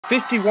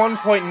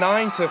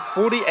51.9 to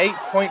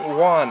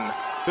 48.1.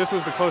 This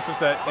was the closest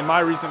that in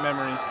my recent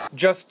memory.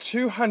 Just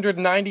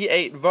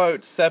 298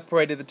 votes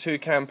separated the two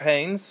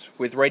campaigns,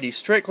 with Rady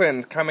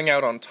Strickland coming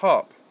out on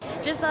top.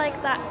 Just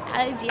like that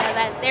idea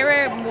that there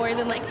were more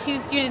than like 2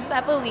 students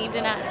that believed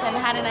in us and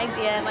had an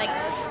idea and like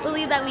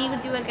believed that we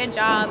would do a good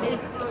job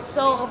is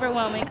so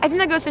overwhelming. I think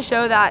that goes to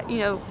show that,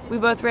 we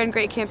both ran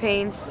great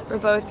campaigns. We're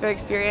both very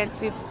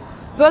experienced. We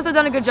both have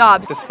done a good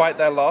job. Despite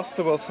their loss,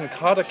 the Wilson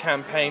Carter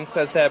campaign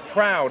says they're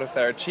proud of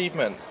their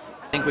achievements.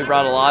 I think we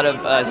brought a lot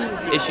of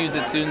issues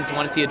that students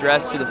want to see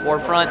addressed to the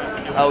forefront.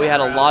 We had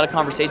a lot of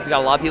conversations,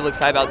 got a lot of people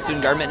excited about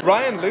student government.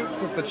 Ryan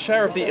Lutz is the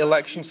chair of the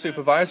Election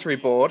Supervisory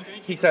Board.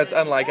 He says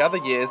unlike other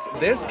years,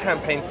 this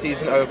campaign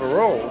season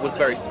overall was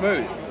very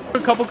smooth. A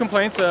couple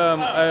complaints,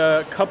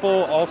 a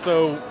couple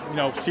also,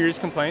 serious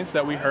complaints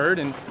that we heard,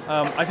 and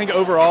I think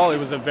overall it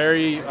was a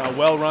very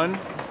well-run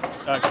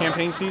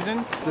campaign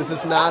season. This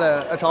is not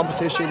a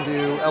competition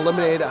to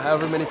eliminate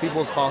however many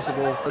people as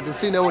possible. But to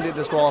see no one get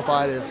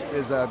disqualified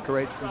is a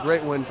great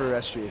win for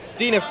SG.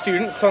 Dean of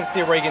Students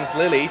Sonsia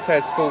Reagans-Lilly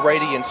says for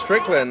Rady and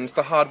Strickland,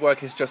 the hard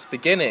work is just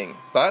beginning,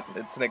 but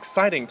it's an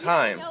exciting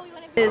time.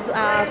 It is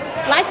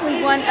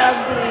likely one of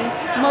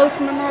the most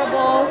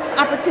memorable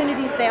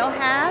opportunities they'll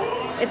have.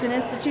 It's an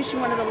institution,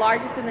 one of the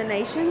largest in the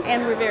nation,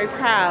 and we're very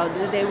proud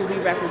that they will be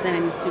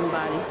representing the student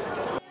body.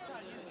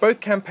 Both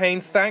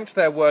campaigns thanked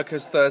their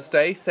workers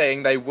Thursday,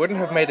 saying they wouldn't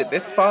have made it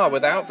this far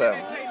without them.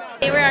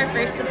 They were our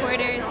first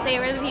supporters. They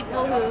were the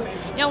people who,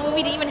 when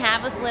we didn't even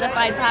have a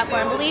solidified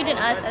platform, believed in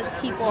us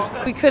as people.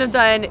 We couldn't have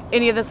done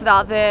any of this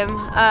without them.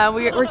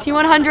 We're Team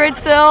 100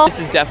 still. This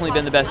has definitely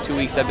been the best 2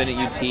 weeks I've been at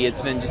UT.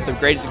 It's been just the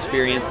greatest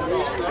experience.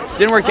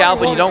 Didn't work out,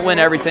 but you don't win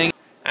everything.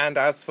 And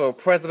as for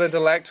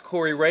President-elect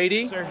Corey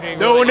Rady,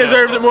 no one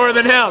deserves it more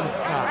than him.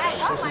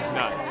 Gosh, this is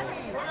nuts.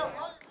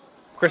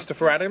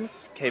 Christopher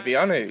Adams,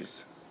 KVR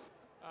News.